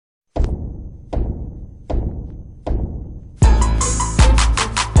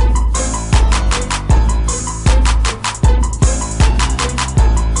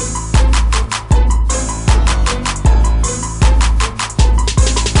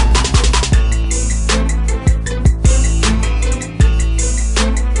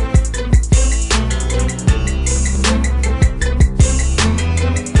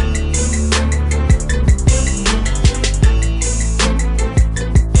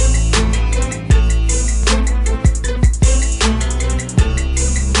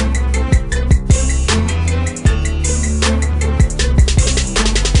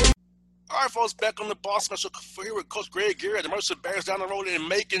boss special here with Coach Greg Geary at the Mercer Bears down the road in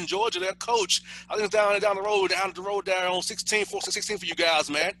Macon, Georgia. Their coach, I think it's down the road there on 16 for you guys,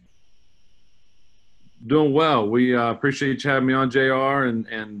 man. Doing well. We appreciate you having me on, JR,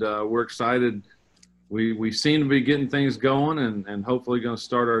 and we're excited. We seem to be getting things going and hopefully going to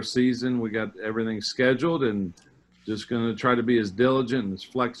start our season. We got everything scheduled and just going to try to be as diligent and as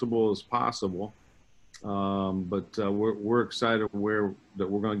flexible as possible. But we're excited that we're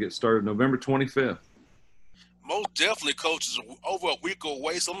going to get started November 25th. Most definitely, Coach, is over a week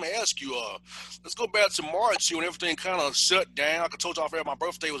away. So let me ask you, let's go back to March when everything kind of shut down. Like I told you off air, my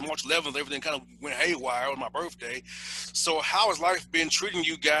birthday was March 11th. Everything kind of went haywire on my birthday. So how has life been treating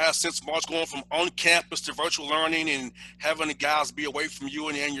you guys since March, going from on campus to virtual learning and having the guys be away from you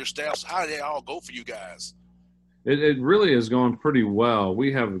and your staff? So how did it all go for you guys? It really has gone pretty well.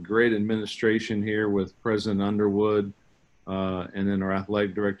 We have a great administration here with President Underwood. And then our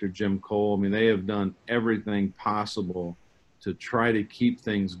athletic director, Jim Cole. I mean, they have done everything possible to try to keep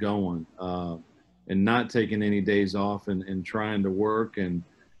things going and not taking any days off and trying to work and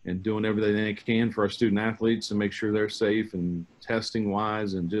doing everything they can for our student athletes to make sure they're safe and testing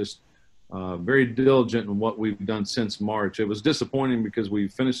wise and just very diligent in what we've done since March. It was disappointing because we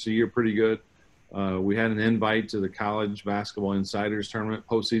finished the year pretty good. We had an invite to the College Basketball Insiders Tournament,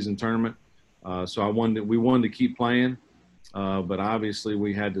 postseason tournament. So we wanted to keep playing. But obviously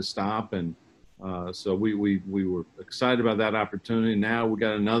we had to stop, and so we were excited about that opportunity. Now we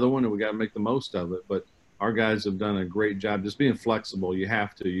got another one, and we got to make the most of it. But our guys have done a great job just being flexible. You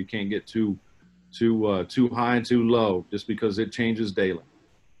have to. You can't get too high and too low just because it changes daily.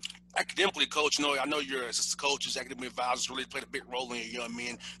 Academically, Coach, I know your assistant coaches, academic advisors really played a big role in your young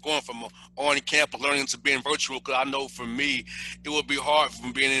men going from on-campus learning to being virtual. Because I know for me, it would be hard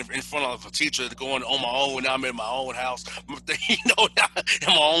from being in front of a teacher to going on my own. Now I'm in my own house, in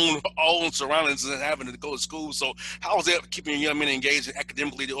my own surroundings and having to go to school. So how was that keeping your young men engaged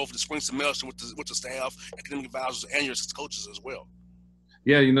academically over the spring semester with the staff, academic advisors, and your assistant coaches as well?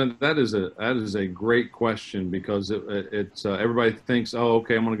 Yeah, that is a great question because it's everybody thinks, oh,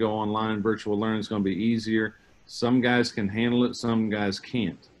 okay, I'm going to go online. Virtual learning is going to be easier. Some guys can handle it, some guys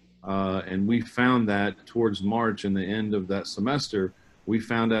can't. And we found that towards March and the end of that semester, we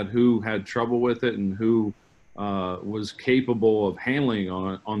found out who had trouble with it and who was capable of handling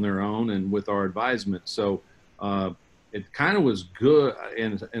on their own and with our advisement. So it kind of was good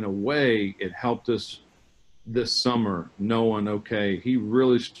in a way. It helped us this summer knowing, okay, he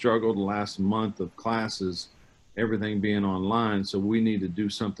really struggled the last month of classes, everything being online. So we need to do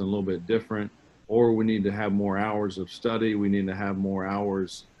something a little bit different, or we need to have more hours of study. We need to have more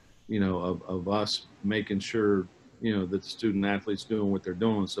hours, of us making sure, that the student athletes doing what they're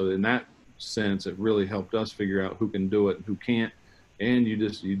doing. So in that sense, it really helped us figure out who can do it and who can't. And you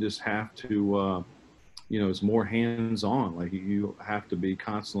just have to, it's more hands-on. Like you have to be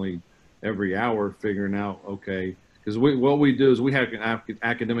constantly every hour figuring out, okay, because what we do is we have an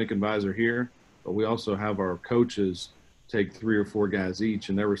academic advisor here, but we also have our coaches take 3 or 4 guys each,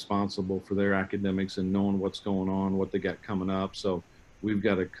 and they're responsible for their academics and knowing what's going on, what they got coming up. So we've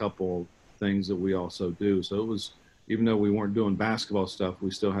got a couple things that we also do. So it was, even though we weren't doing basketball stuff,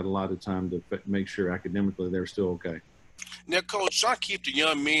 we still had a lot of time to make sure academically they're still okay. Now, Coach, trying to keep the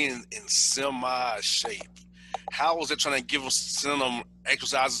young men in semi-shape. How was it trying to send them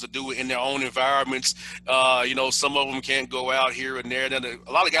exercises to do in their own environments? Some of them can't go out here and there. Then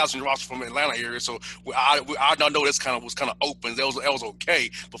a lot of guys in the roster from the Atlanta area, so I know this was kind of open. That was okay.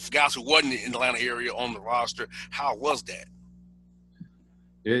 But for guys who wasn't in the Atlanta area on the roster, how was that?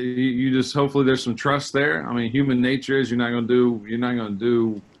 Yeah, you just hopefully there's some trust there. I mean, human nature is you're not going to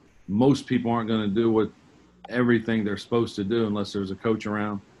do. Most people aren't going to do what everything they're supposed to do unless there's a coach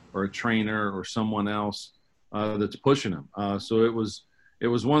around or a trainer or someone else that's pushing them. So it was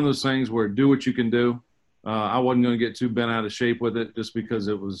one of those things where do what you can do. I wasn't going to get too bent out of shape with it just because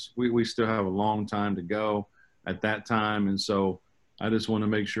we still have a long time to go at that time. And so I just want to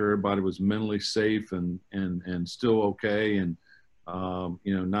make sure everybody was mentally safe and still okay. And,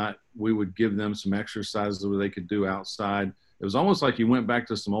 we would give them some exercises where they could do outside. It was almost like you went back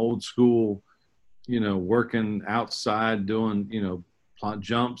to some old school, working outside, doing,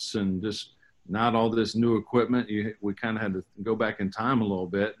 jumps and just not all this new equipment. We kind of had to go back in time a little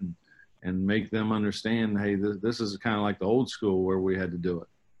bit and make them understand, hey, this is kind of like the old school where we had to do it.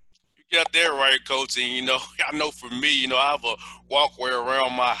 You got that right, Coach. And, I know for me, I have a walkway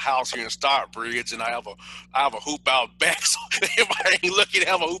around my house here in Stockbridge, and I have a hoop out back. So everybody ain't looking to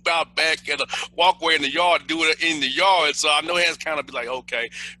have a hoop out back and a walkway in the yard, do it in the yard. So I know it has kind of be like, okay,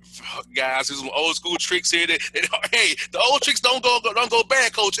 guys, there's some old school tricks here. Hey, the old tricks don't go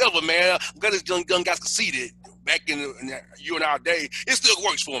bad, coach, ever, man. I'm glad this young guys can see that back in you and our day, it still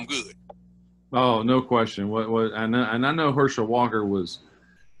works for them good. Oh, no question. What I know Herschel Walker was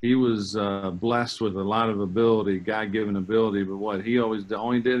blessed with a lot of ability, God-given ability, but what he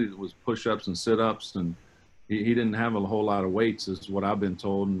only did was push-ups and sit-ups, and he didn't have a whole lot of weights, is what I've been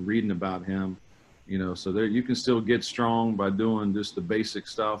told and reading about him. You know, so there you can still get strong by doing just the basic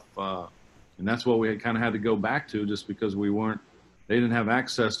stuff, and that's what we kind of had to go back to, just because they didn't have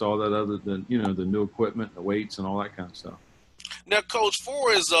access to all that other than, you know, the new equipment, the weights, and all that kind of stuff. Now, Coach,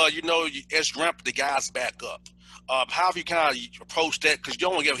 for as you know, as you ramp the guys back up, how have you kind of approached that? Because you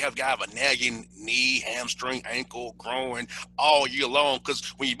don't want to have a guy with a nagging knee, hamstring, ankle, groin all year long.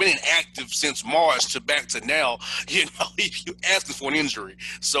 Because when you've been inactive since March to back to now, you know, you're asking for an injury.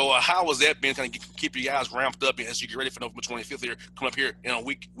 So how has that been kind of keep you guys ramped up as you get ready for November 25th here, come up here in a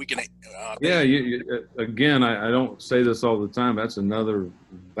week and yeah, again, I don't say this all the time. That's another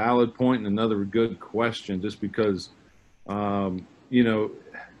valid point and another good question, just because, you know,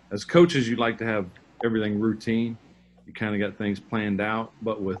 as coaches, you'd like to have everything routine. You kind of got things planned out,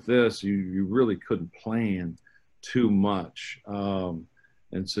 but with this, you really couldn't plan too much. And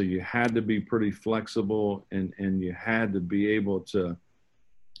so you had to be pretty flexible, and you had to be able to,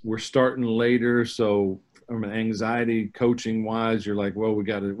 we're starting later. So from an anxiety coaching wise, you're like, well, we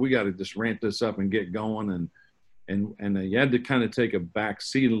got to just ramp this up and get going. And you had to kind of take a back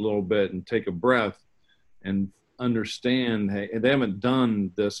seat a little bit and take a breath and understand, hey, they haven't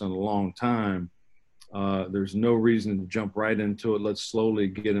done this in a long time. There's no reason to jump right into it. Let's slowly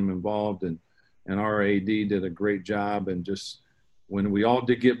get them involved. And our AD did a great job. And just when we all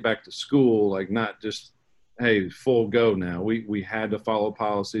did get back to school, like not just, hey, full go now. We had to follow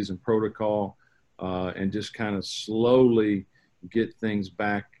policies and protocol and just kind of slowly get things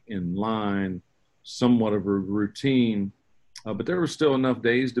back in line, somewhat of a routine. But there were still enough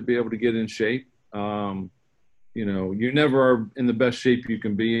days to be able to get in shape. You know, you never are in the best shape you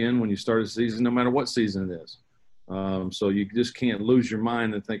can be in when you start a season, no matter what season it is. So you just can't lose your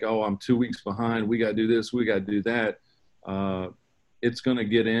mind and think, oh, I'm 2 weeks behind. We got to do this. We got to do that. It's going to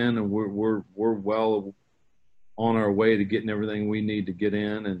get in, and we're well on our way to getting everything we need to get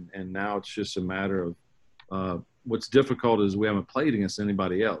in. And now it's just a matter of what's difficult is we haven't played against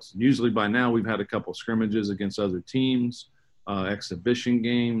anybody else. Usually by now we've had a couple scrimmages against other teams, exhibition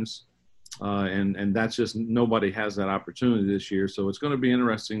games. And that's just, nobody has that opportunity this year. So it's going to be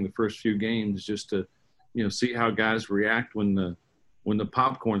interesting the first few games just to, you know, see how guys react when the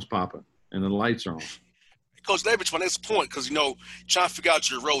popcorn's popping and the lights are on. Coach Davis, my next point, because, you know, trying to figure out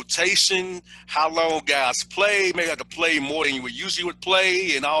your rotation, how long guys play, maybe have to play more than you usually would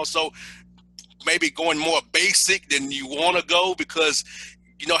play, and also maybe going more basic than you want to go, because,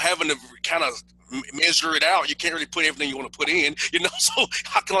 you know, having to kind of measure it out, you can't really put everything you want to put in, you know. So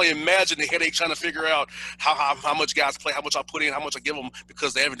I can only imagine the headache trying to figure out how much guys play, how much I put in, how much I give them,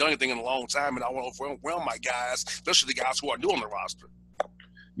 because they haven't done anything in a long time, and I want to overwhelm my guys, especially the guys who are new on the roster.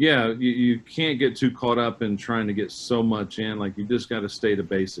 Yeah, you can't get too caught up in trying to get so much in. Like, you just got to stay to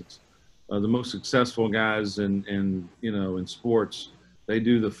basics. The most successful guys in you know, in sports, they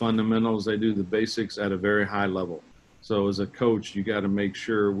do the fundamentals, they do the basics at a very high level. So as a coach, you got to make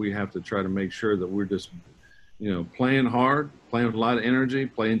sure, we have to try to make sure that we're just, you know, playing hard, playing with a lot of energy,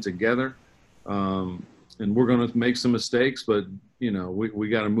 playing together. And we're going to make some mistakes, but, you know, we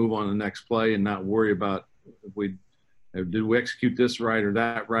got to move on to the next play and not worry about did we execute this right or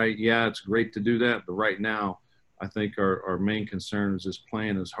that right? Yeah, it's great to do that. But right now, I think our main concern is just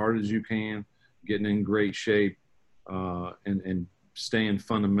playing as hard as you can, getting in great shape, and staying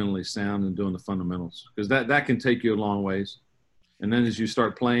fundamentally sound and doing the fundamentals, because that can take you a long ways. And then as you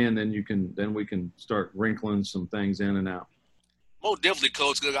start playing, then we can start wrinkling some things in and out. Oh, definitely,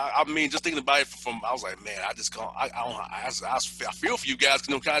 Coach. I mean, just thinking about it I was like, man, I feel for you guys,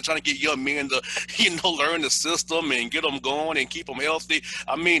 you know, kind of trying to get young men to, you know, learn the system and get them going and keep them healthy.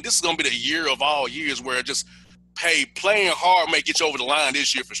 I mean, this is going to be the year of all years where just, hey, playing hard may get you over the line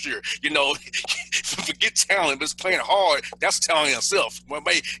this year for sure. You know, forget talent, but it's playing hard. That's talent itself. We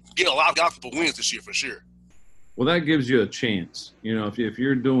may get a lot of people wins this year for sure. Well, that gives you a chance. You know, if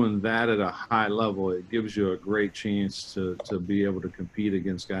you're doing that at a high level, it gives you a great chance to be able to compete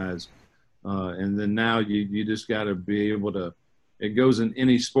against guys. And then now you just got to be able to – it goes in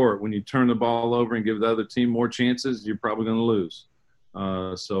any sport. When you turn the ball over and give the other team more chances, you're probably going to lose.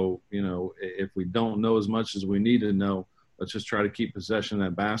 So, you know, if we don't know as much as we need to know, let's just try to keep possession of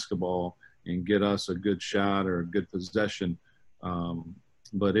that basketball and get us a good shot or a good possession.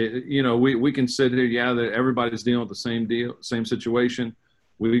 But, you know, we can sit here, yeah, that everybody's dealing with the same situation.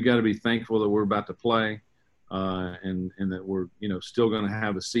 we got to be thankful that we're about to play, and that we're still going to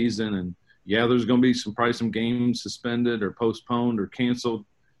have a season. And yeah, there's going to be probably some games suspended or postponed or canceled.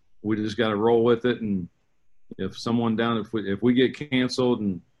 We just got to roll with it. And if we get canceled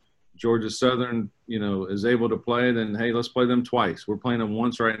and Georgia Southern, is able to play, then hey, let's play them twice. We're playing them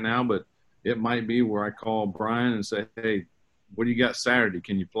once right now, but it might be where I call Brian and say, hey, what do you got Saturday?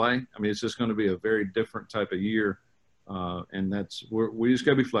 Can you play? I mean, it's just going to be a very different type of year, and we just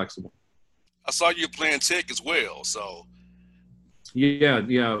got to be flexible. I saw you playing Tech as well, so. Yeah,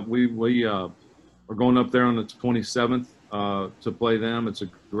 we are going up there on the 27th to play them. It's a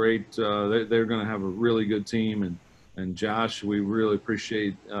great. They're going to have a really good team, and Josh, we really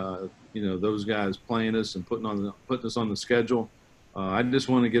appreciate those guys playing us and putting us on the schedule. I just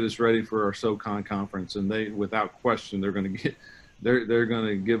want to get us ready for our SoCon conference, and without question, they're going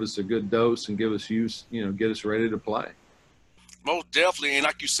to give us a good dose and give us get us ready to play. Most definitely, and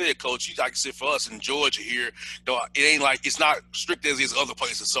like you said, Coach, like you said, for us in Georgia here, it ain't like it's not strict as is other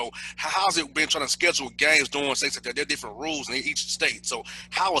places. So how's it been trying to schedule games during states that there are different rules in each state? So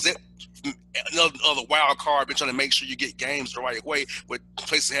how is it another wild card been trying to make sure you get games the right way with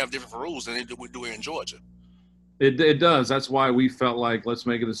places have different rules than we do here in Georgia? It does. That's why we felt like let's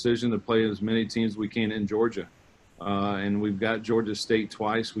make a decision to play as many teams as we can in Georgia. And we've got Georgia State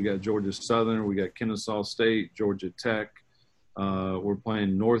twice. We got Georgia Southern. We got Kennesaw State, Georgia Tech. We're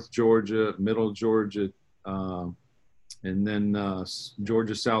playing North Georgia, Middle Georgia, and then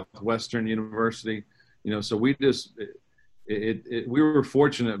Georgia Southwestern University. So we we were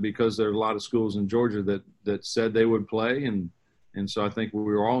fortunate because there are a lot of schools in Georgia that said they would play, and so I think we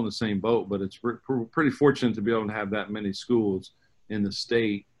were all in the same boat. But it's pretty fortunate to be able to have that many schools in the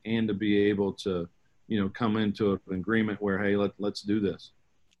state and to be able to come into an agreement where, hey, let's do this.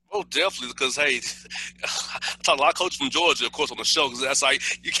 Oh, definitely, because, hey, I talk a lot of coaches from Georgia, of course, on the show, because that's like,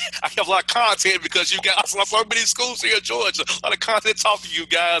 I have a lot of content because you got so many schools here in Georgia, a lot of content talking to you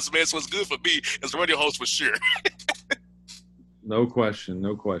guys, man, so it's good for me as a radio host for sure. No question.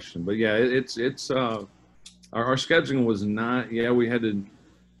 But, yeah, it's our scheduling was not, we had to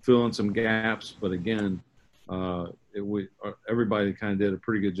fill in some gaps, but, again, everybody kind of did a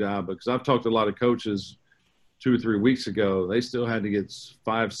pretty good job, because I've talked to a lot of coaches 2 or 3 weeks ago. They still had to get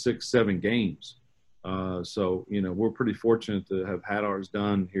 5, 6, 7 games. So, we're pretty fortunate to have had ours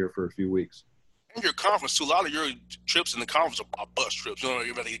done here for a few weeks. And your conference, too, a lot of your trips in the conference are bus trips.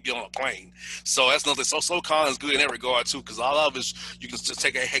 You better get on a plane. So that's nothing. So SoCon is good in that regard, too, because all of us, you can just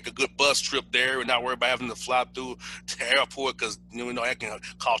take a good bus trip there and not worry about having to fly through the airport, because, that can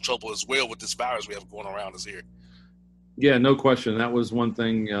cause trouble as well with this virus we have going around us here. Yeah, no question. That was one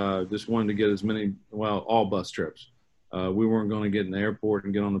thing. Just wanted to get all bus trips. We weren't going to get in the airport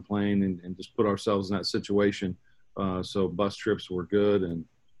and get on the plane and just put ourselves in that situation. So bus trips were good, and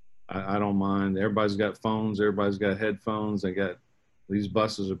I don't mind. Everybody's got phones. Everybody's got headphones. These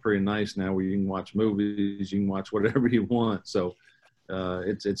buses are pretty nice now where you can watch movies. You can watch whatever you want. So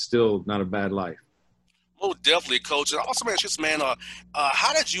it's still not a bad life. Oh, definitely, Coach. And also, man,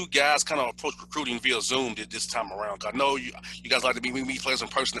 how did you guys kind of approach recruiting via Zoom this time around? I know you guys like to meet players in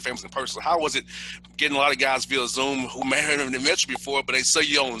person and families in person. How was it getting a lot of guys via Zoom who may have never met you before, but they see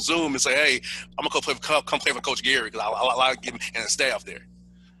you on Zoom and say, hey, I'm going to come play for Coach Gary, because I like him and the staff there?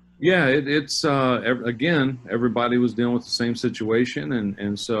 Yeah, it's again, everybody was dealing with the same situation.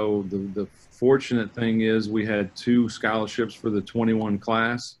 And so the fortunate thing is we had 2 scholarships for the 21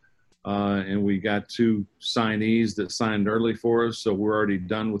 class. And we got 2 signees that signed early for us, so we're already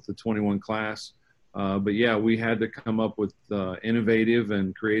done with the 21 class. But yeah, we had to come up with innovative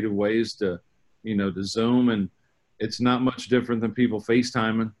and creative ways to Zoom, and it's not much different than people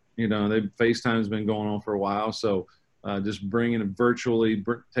FaceTiming. FaceTime's been going on for a while, so just bringing them virtually,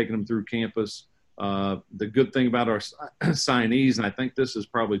 taking them through campus. The good thing about our signees, and I think this is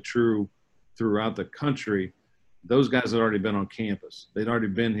probably true throughout the country, those guys had already been on campus. They'd already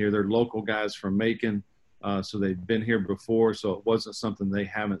been here. They're local guys from Macon, so they'd been here before, so it wasn't something they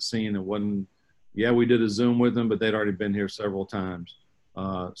haven't seen. It wasn't, we did a Zoom with them, but they'd already been here several times.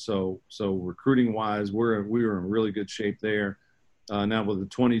 So recruiting-wise, we were in really good shape there. Now with the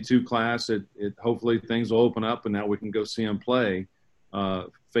 22 class, it hopefully things will open up, and now we can go see them play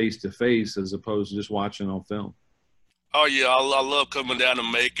face-to-face as opposed to just watching on film. Oh, yeah, I love coming down to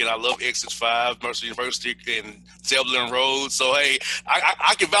Macon. I love Exit 5, Mercer University, and Zebulon Road. So, hey,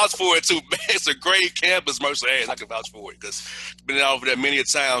 I can vouch for it, too, man. It's a great campus, Mercer has. I can vouch for it because I've been over there many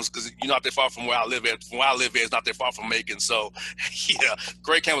times, because you're not that far from where I live at. From where I live at, it's not that far from Macon. So, yeah,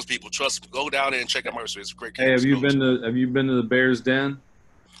 great campus, people. Trust me. Go down there and check out Mercer. It's a great campus. Hey, have you been to the Bears Den?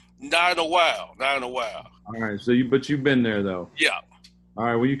 Not in a while. All right. So, but you've been there, though. Yeah. All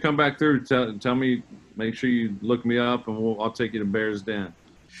right, when you come back through, tell me, make sure you look me up, and I'll take you to Bears Den.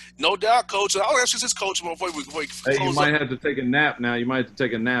 No doubt, Coach. I'll ask you this, Coach, before we Hey, you close might up. have to take a nap now. You might have to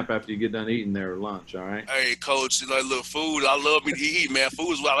take a nap after you get done eating their lunch, all right? Hey, Coach, you know, look, food, I love me to eat, man.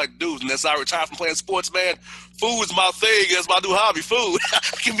 Food is what I like to do. And as I retire from playing sports, man, food is my thing. It's my new hobby, food.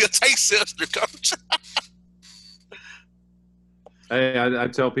 Give me a taste tester, Coach. Hey, I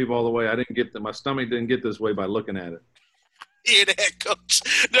tell people all the way, my stomach didn't get this way by looking at it. Yeah, that, Coach.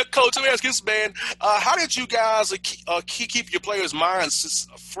 Now, Coach, let me ask you this, man. How did you guys keep your players' minds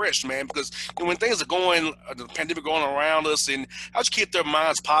fresh, man? Because when things are going, the pandemic going around us, and how'd you keep their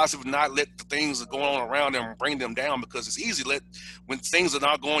minds positive and not let the things that are going on around them bring them down? Because it's easy to when things are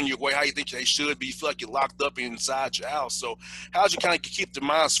not going your way, how you think they should be, you feel like you're locked up inside your house. So how'd you kind of keep their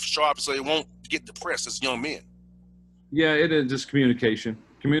minds sharp so they won't get depressed as young men? Yeah, it is just communication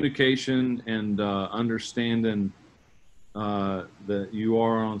and understanding that you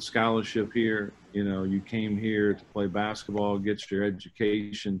are on scholarship here. You know, you came here to play basketball, get your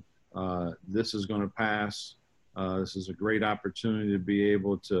education. This is going to pass. This is a great opportunity to be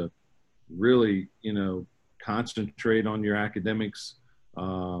able to really, you know, concentrate on your academics,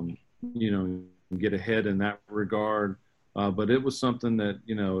 you know, get ahead in that regard. But it was something that,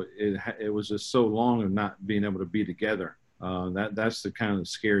 you know, it was just so long of not being able to be together. That's the kind of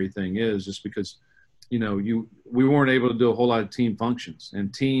scary thing is just because, you know, we weren't able to do a whole lot of team functions,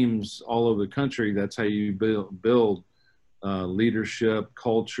 and teams all over the country. That's how you build leadership,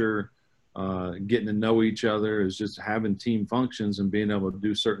 culture, getting to know each other, is just having team functions and being able to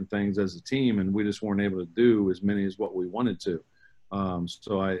do certain things as a team. And we just weren't able to do as many as what we wanted to.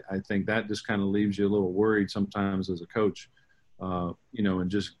 So I think that just kind of leaves you a little worried sometimes as a coach, you know, and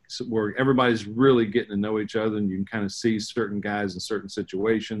just where everybody's really getting to know each other, and you can kind of see certain guys in certain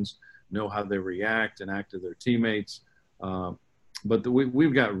situations, know how they react and act to their teammates. But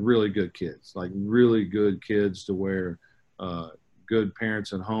we've got really good kids, like really good kids to where good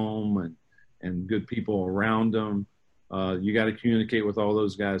parents at home and good people around them. You got to communicate with all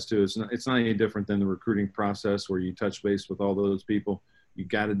those guys too. It's not any different than the recruiting process where you touch base with all those people. You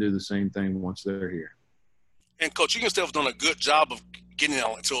got to do the same thing once they're here. And Coach, you yourself done a good job of getting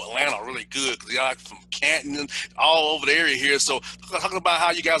to Atlanta really good, because y'all from Canton and all over the area here. So talking about how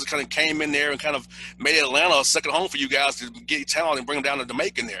you guys kind of came in there and kind of made Atlanta a second home for you guys to get your talent and bring them down to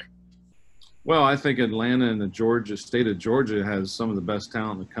Macon there. Well, I think Atlanta and the state of Georgia has some of the best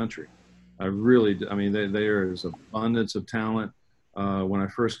talent in the country. I mean, there is abundance of talent. When I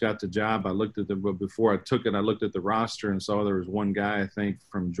first got the job, before I took it, I looked at the roster and saw there was one guy, I think,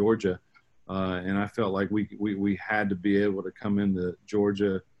 from Georgia. And I felt like we had to be able to come into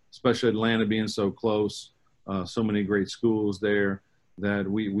Georgia, especially Atlanta being so close, so many great schools there, that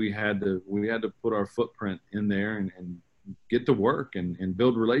we had to put our footprint in there and get to work and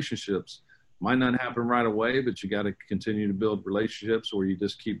build relationships. Might not happen right away, but you got to continue to build relationships where you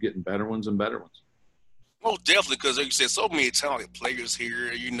just keep getting better ones and better ones. Oh, definitely, because like you said, so many talented players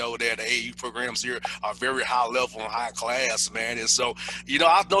here. You know that the AAU programs here are very high level and high class, man. And so, you know,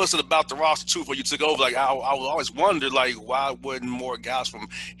 I've noticed it about the roster too. When you took over, like I would always wonder, like, why wasn't more guys from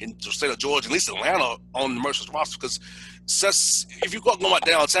in the state of Georgia, at least Atlanta, on the Mercer's roster? Because if you go going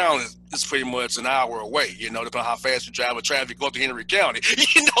downtown, it's pretty much an hour away, you know, depending on how fast you drive with traffic going through Henry County,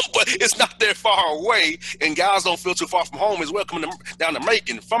 you know, but it's not that far away, and guys don't feel too far from home as well coming down to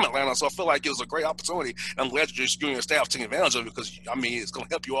Macon from Atlanta. So I feel like it was a great opportunity. I'm glad you and your staff taking advantage of it, because, I mean, it's going to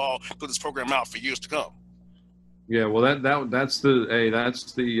help you all put this program out for years to come. Yeah, well, that's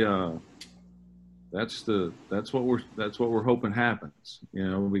what we're hoping happens, you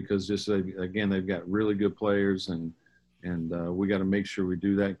know, because just again, they've got really good players, and we got to make sure we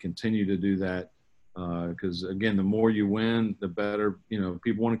do that, continue to do that, because again, the more you win, the better. You know,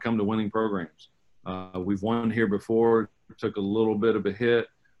 people want to come to winning programs. We've won here before, took a little bit of a hit,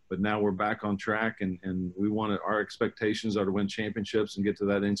 but now we're back on track, and our expectations are to win championships and get to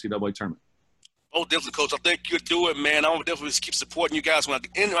that NCAA tournament. Oh, definitely, Coach. I think you'll do it, man. I'm definitely keep supporting you guys. When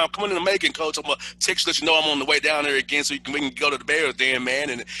I'm coming into Macon, Coach, I'm going to text you, let you know I'm on the way down there again, so we can go to the Bears then, man,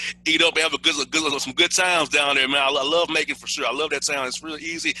 and eat up and have some good times down there, man. I love Macon for sure. I love that town. It's really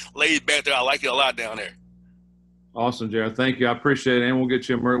easy, laid back there. I like it a lot down there. Awesome, Jared. Thank you. I appreciate it, and we'll get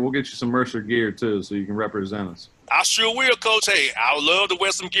you some Mercer gear too, so you can represent us. I sure will, Coach. Hey, I would love to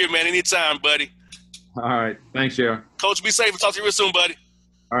wear some gear, man, anytime, buddy. All right. Thanks, Jared. Coach, be safe. We'll talk to you real soon, buddy.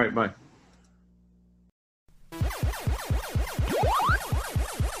 All right. Bye.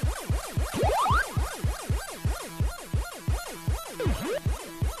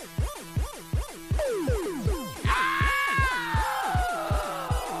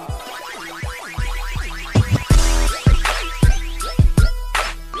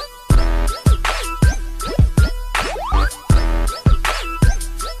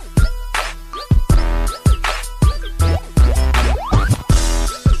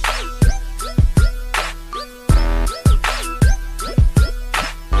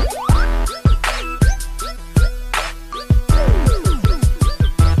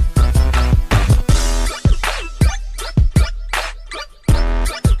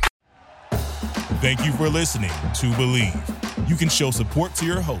 Thank you for listening to Believe. You can show support to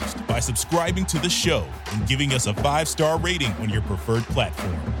your host by subscribing to the show and giving us a 5-star rating on your preferred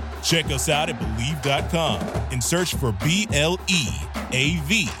platform. Check us out at Believe.com and search for BLEAV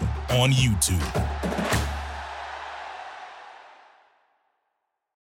on YouTube.